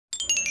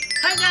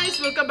guys!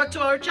 Welcome back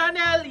to our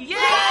channel! Yay!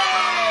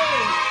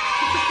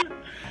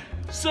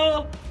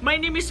 So, my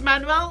name is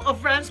Manuel of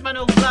Friends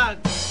Manuel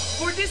Vlog.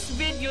 For this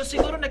video,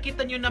 siguro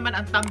nakita nyo naman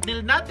ang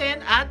thumbnail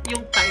natin at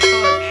yung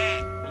title.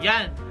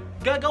 Yan.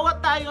 Gagawa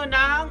tayo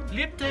ng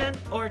lip tint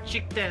or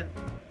cheek tint.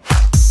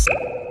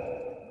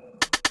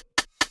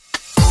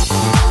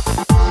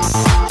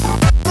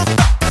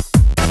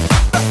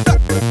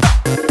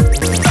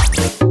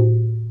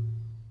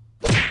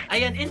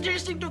 Ayan,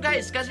 interesting to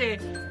guys kasi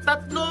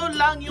tatlo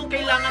lang yung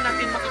kailangan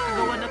natin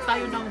makakagawa na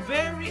tayo ng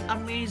very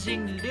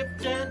amazing lip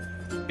tint,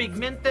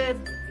 pigmented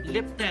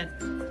lip tint.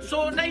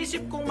 So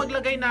naisip kong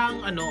maglagay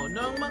ng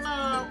ng mga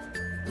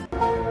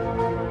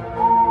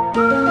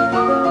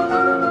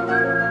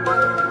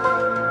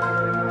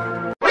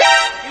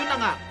yun na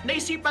nga,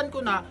 naisipan ko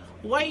na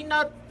why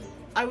not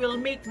I will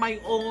make my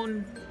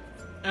own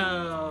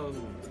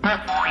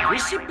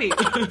recipe.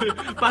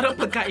 Parang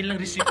pagkain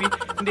lang recipe.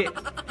 Hindi.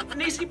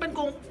 Naisipan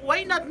kong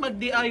why not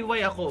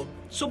mag-DIY ako.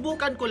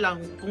 Subukan ko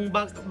lang kung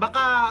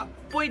baka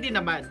pwede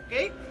naman.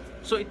 Okay?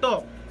 So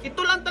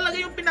ito lang talaga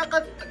yung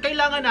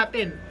kailangan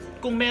natin.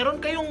 Kung meron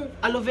kayong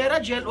aloe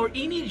vera gel or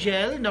ini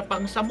gel na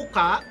pang sa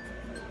mukha,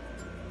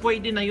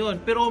 pwede na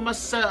yon. Pero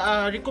mas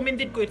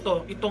recommended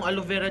ko itong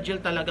aloe vera gel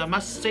talaga.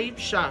 Mas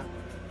safe siya.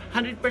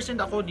 100%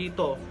 ako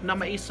dito na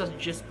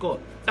mai-suggest ko.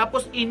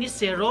 Tapos ini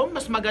serum,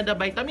 mas maganda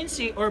vitamin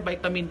C or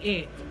vitamin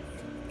E.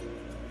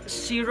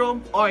 Serum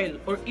oil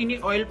or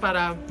ini oil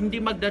para hindi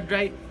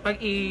magda-dry. Pag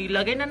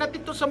ilagay na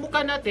natin to sa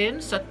mukha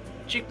natin, sa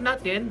cheek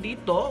natin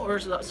dito or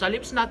sa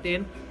lips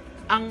natin,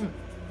 ang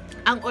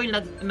oil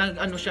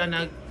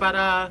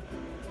para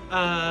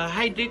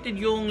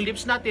hydrated yung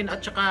lips natin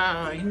at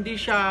saka hindi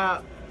siya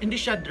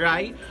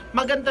dry.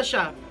 Maganda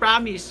siya,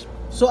 promise.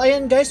 So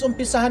ayan guys,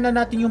 umpisahan na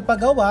natin yung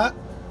paggawa.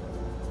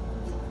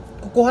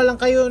 Kukuha lang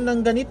kayo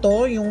ng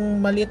ganito,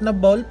 yung maliit na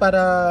bowl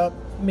para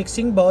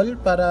mixing bowl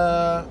para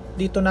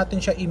dito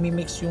natin siya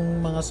i-mix yung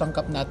mga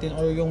sangkap natin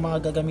or yung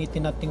mga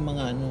gagamitin nating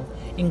mga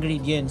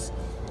ingredients.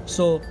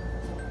 So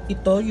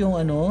ito yung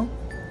aloe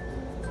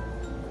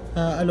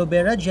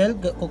vera gel,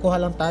 kukuha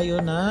lang tayo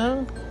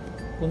ng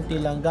kunti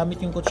lang gamit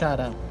yung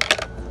kutsara.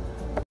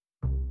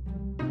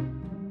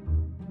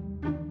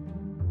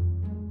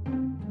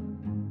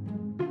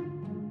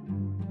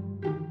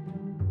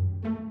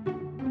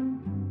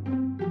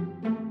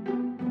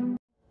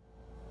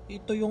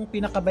 Ito yung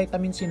pinaka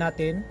vitamin C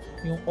natin,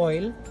 yung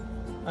oil,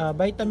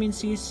 vitamin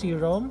C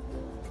serum.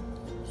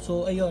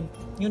 So ayun,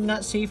 yun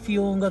nga, safe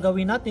yung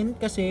gagawin natin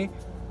kasi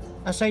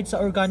aside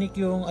sa organic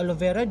yung aloe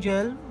vera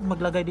gel,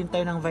 maglagay din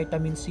tayo ng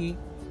vitamin C.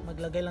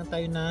 Maglagay lang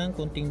tayo ng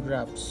kunting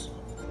drops.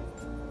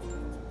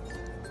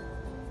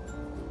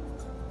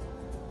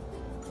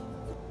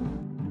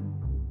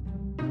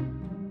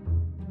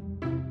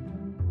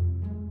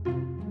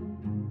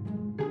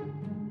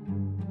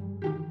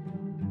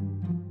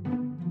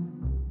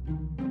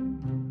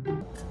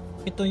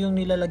 Ito yung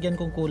nilalagyan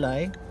kong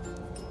kulay,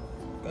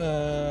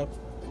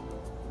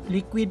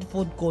 liquid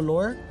food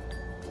color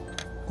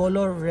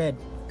red.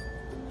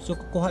 So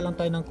kukuha lang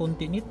tayo ng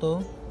konti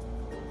nito,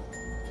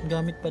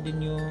 gamit pa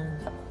din yung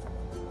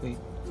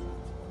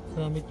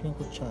gamit yung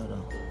kutsara,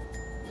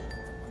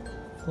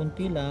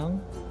 konti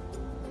lang,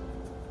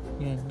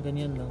 yan,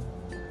 ganyan lang.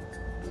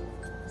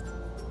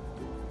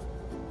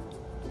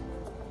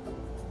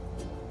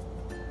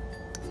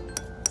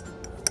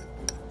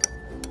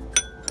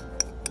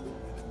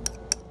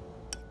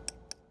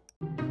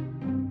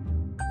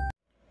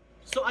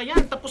 So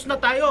ayan, tapos na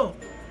tayo.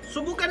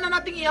 Subukan na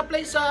natin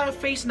i-apply sa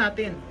face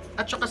natin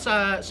at saka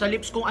sa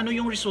lips kung ano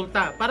yung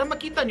resulta para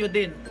makita nyo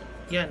din.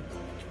 Yan.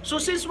 So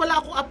since wala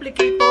akong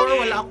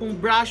applicator, wala akong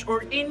brush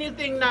or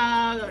anything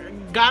na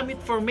gamit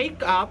for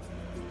makeup,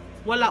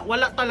 wala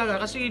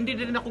talaga kasi hindi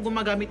din ako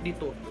gumagamit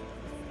dito.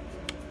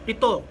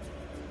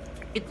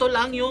 Ito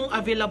lang yung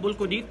available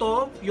ko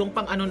dito, yung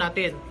pang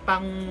natin,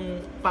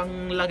 pang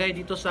lagay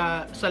dito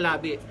sa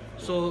labi.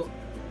 So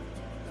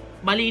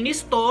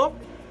malinis to.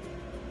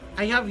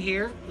 I have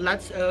here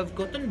lots of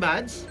cotton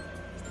buds.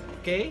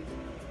 Okay?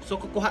 So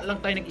kukuha lang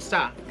tayo ng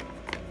isa.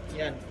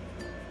 Yan.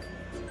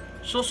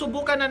 So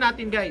subukan na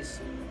natin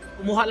guys.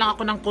 Kumuha lang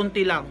ako ng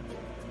konti lang.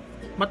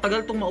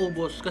 Matagal tong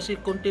maubos kasi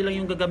konti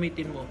lang yung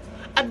gagamitin mo.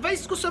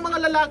 Advice ko sa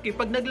mga lalaki,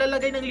 pag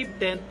naglalagay ng lip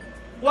tint,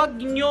 huwag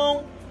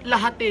nyong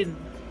lahatin.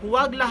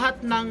 Huwag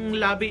lahat ng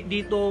labi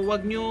dito,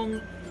 huwag nyong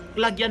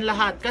lagyan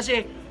lahat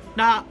kasi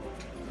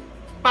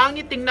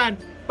pangit tingnan,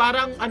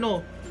 parang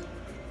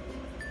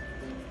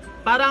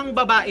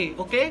babae,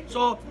 okay?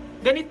 So,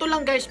 ganito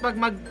lang guys, pag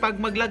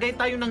maglagay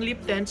tayo ng lip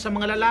tint sa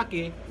mga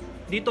lalaki,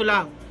 dito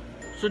lang.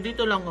 So,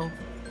 dito lang,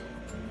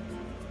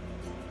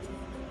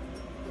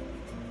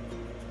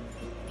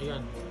 Ayan.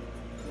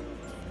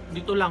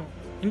 Dito lang.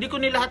 Hindi ko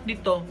nilahat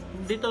dito.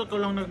 Dito ko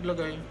lang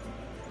naglagay.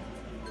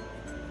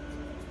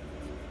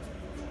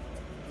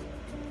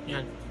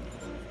 Yan.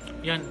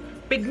 Yan.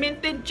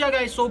 Pigmented siya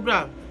guys,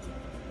 sobra.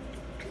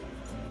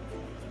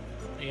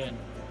 Ayan.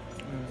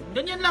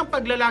 Ganyan lang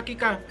pag lalaki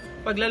ka.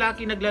 Pag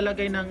lalaki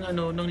naglalagay ng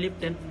ng lip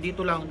tint,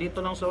 dito lang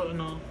sa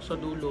sa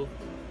dulo.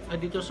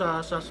 dito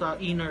sa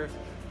inner,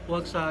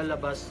 huwag sa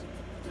labas.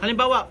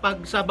 Halimbawa,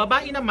 pag sa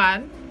babae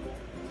naman,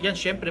 yan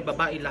syempre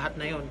babae lahat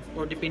na yon,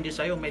 or depende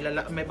sa iyo,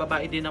 may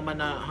babae din naman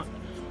na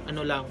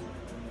ano lang,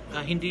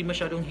 hindi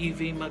masyadong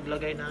heavy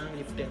maglagay ng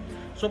lip tint.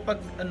 So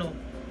pag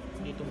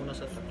dito muna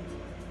sa tabi.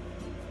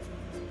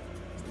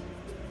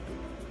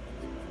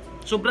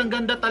 Sobrang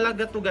ganda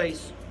talaga to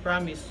guys,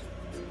 promise.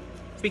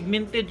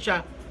 Pigmented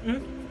siya.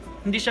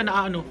 Hindi siya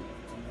na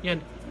yan.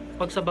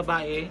 Pag sa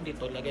babae,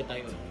 dito lagay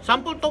tayo.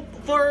 Sample to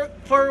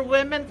for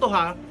women to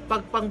ha.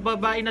 Pag pang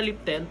babae na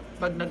lip tint,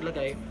 pag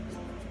naglagay.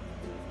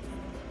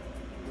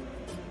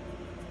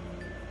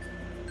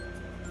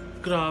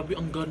 Grabe,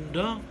 ang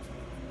ganda.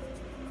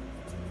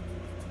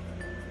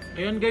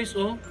 Ayan guys,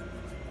 oh.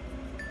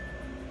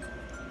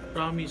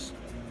 Promise.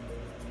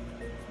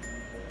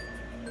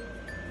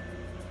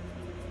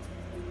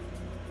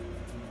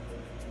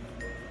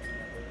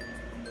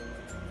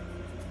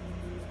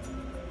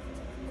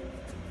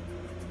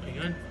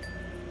 Ayan.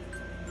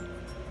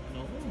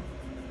 No.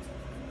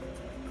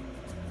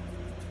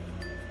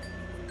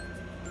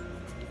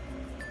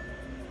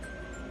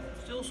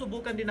 So,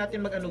 subukan din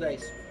natin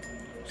guys.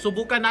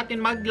 Subukan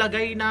natin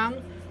maglagay ng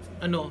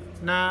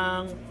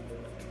ng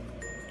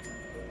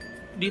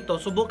dito.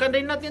 Subukan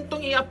din natin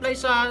tong i-apply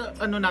sa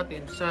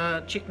natin,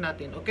 sa cheek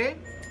natin, okay?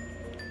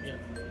 Yan.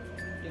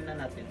 Tingnan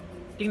natin.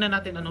 Tingnan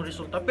natin anong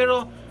resulta.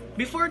 Pero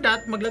before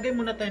that, maglagay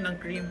muna tayo ng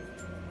cream.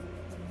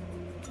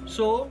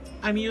 So,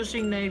 I'm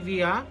using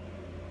Nivea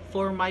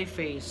for my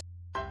face.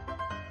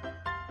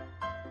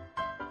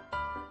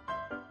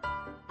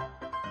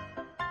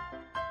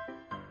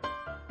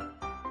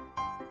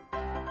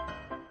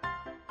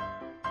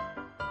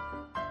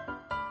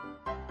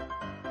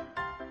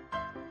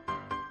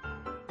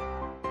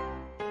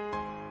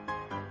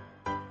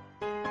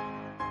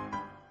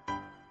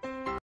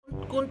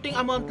 Kunting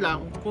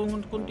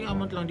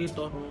amount lang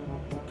dito.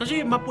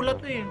 Kasi mapula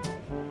to eh.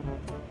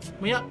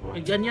 Maya,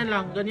 ganyan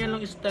lang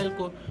style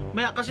ko.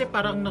 Maya kasi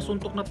parang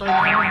nasuntok na tayo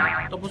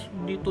tapos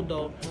dito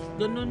daw,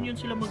 ganun yun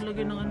sila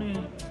maglagay ng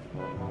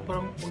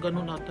parang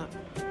ganun ata.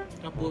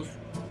 Tapos,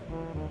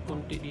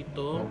 kunti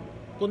dito.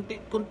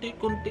 Kunti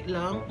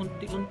lang.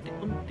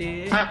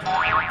 Kunti.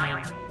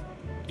 Ayan.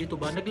 Dito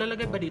ba?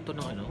 Naglalagay ba dito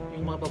ng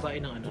yung mga babae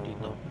ng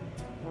dito?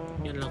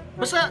 Yan lang.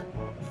 Basta,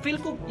 feel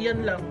ko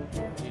yan lang.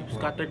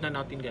 Scattered na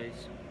natin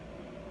guys.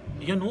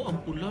 Yan ang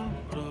pula.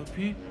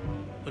 Grabe.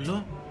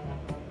 Hala.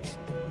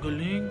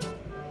 Galing.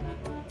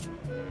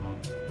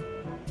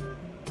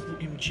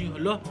 OMG.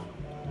 Hala.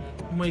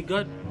 Oh my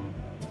god.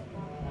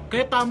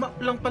 Kaya tama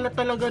lang pala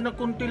talaga na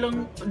kunti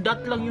lang,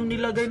 dot lang yung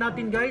nilagay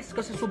natin guys.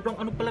 Kasi sobrang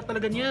pala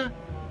talaga niya.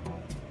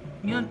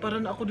 Yan,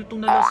 parang ako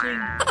ditong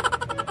nalasing.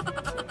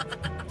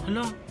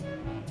 Hala.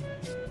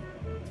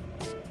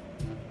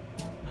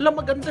 Hala,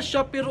 maganda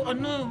siya pero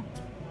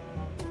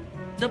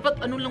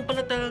dapat lang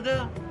pala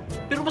talaga.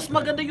 Pero mas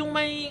maganda yung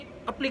may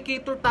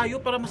applicator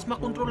tayo para mas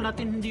makontrol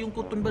natin, hindi yung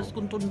cotton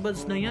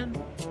buds na yan.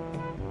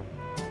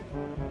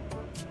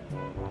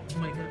 Oh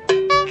my god.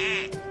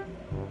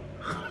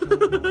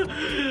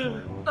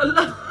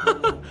 Ala.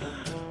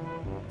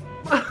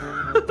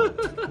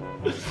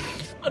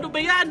 Ano ba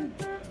yan?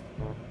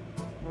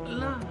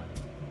 Ala.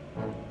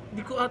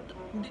 Hindi ko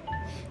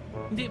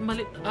hindi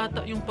mali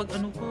ata yung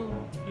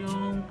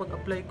yung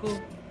pag-apply ko.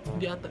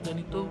 Hindi ata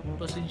ganito.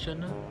 Pasensya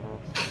na.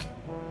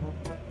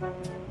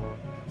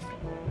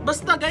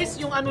 Basta guys,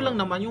 yung lang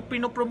naman, yung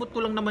pinopromote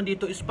ko lang naman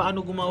dito is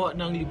paano gumawa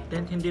ng lip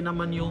tint, hindi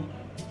naman yung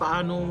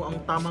paano ang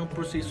tamang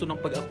proseso ng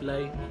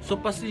pag-apply. So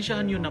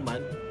pasensyahan nyo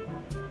naman.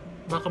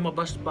 Baka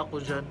mabas pa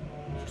ako dyan.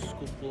 Diyos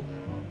ko po.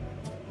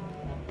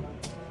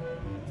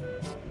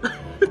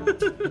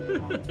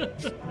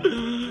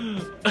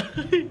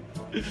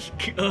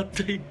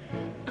 Kiatay.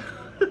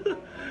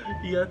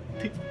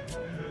 Yati.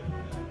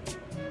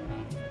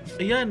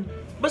 Ayan.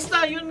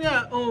 Basta yun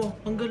nga. Oh,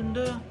 ang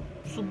ganda.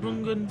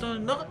 Sobrang ganda.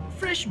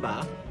 Fresh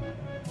ba?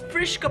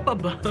 Fresh ka pa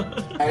ba?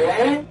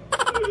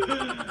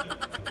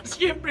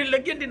 Siyempre,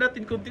 lagyan din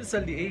natin kunti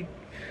sa liig.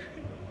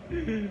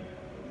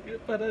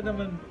 Para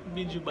naman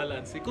medyo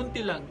balance.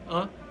 Kunti lang.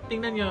 Oh,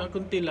 tingnan nyo,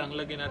 kunti lang.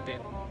 Lagyan natin.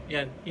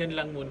 Yan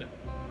lang muna.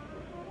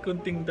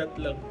 Kunting dot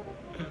lang.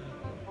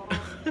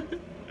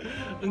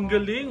 Ang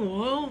galing,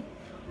 wow.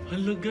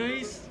 Hala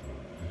guys.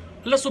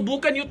 Hala,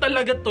 subukan nyo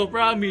talaga to,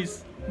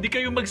 promise. Hindi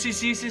kayo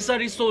magsisisi sa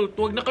result.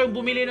 Huwag na kayong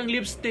bumili ng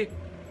lipstick.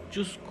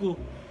 Diyos ko.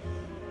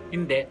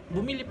 Hindi,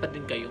 bumili pa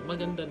din kayo.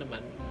 Maganda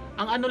naman.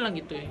 Ang lang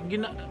ito eh.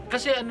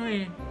 Kasi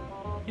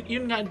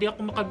yun nga, hindi ako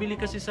makabili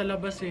kasi sa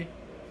labas eh.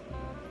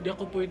 Hindi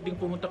ako pwedeng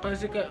pumunta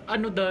kasi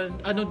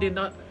din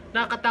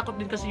nakakatakot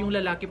din kasi yung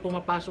lalaki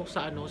pumapasok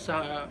sa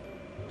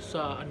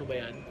sa ba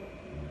yan?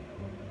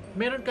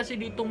 Meron kasi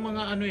ditong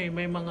mga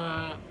may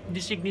mga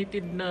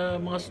designated na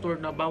mga store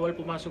na bawal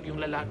pumasok yung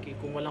lalaki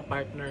kung walang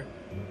partner.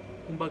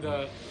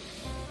 Kumbaga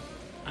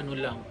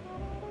lang,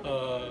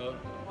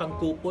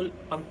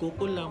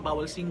 pangkupol lang,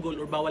 bawal single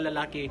or bawal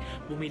lalaki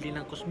bumili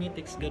ng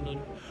cosmetics,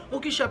 ganun.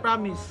 Okay siya,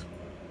 promise.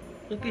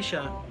 Okay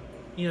siya.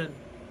 Yan.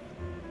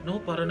 No,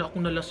 para na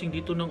akong nalasing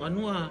dito ng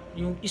ano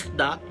yung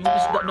isda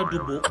na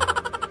dubok.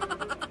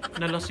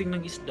 Nalasing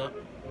ng isda.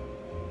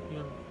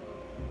 Yun.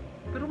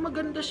 Pero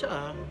maganda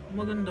siya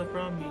Maganda,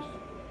 promise.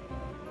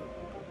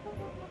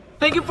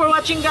 Thank you for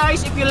watching,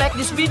 guys. If you like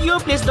this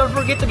video, please don't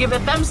forget to give a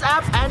thumbs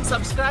up and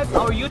subscribe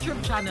to our YouTube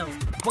channel.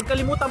 Huwag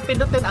kalimutang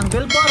pindutin ang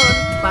bell button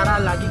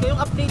para lagi kayong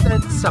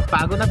updated sa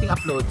bago nating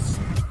uploads.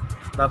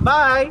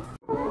 Bye-bye!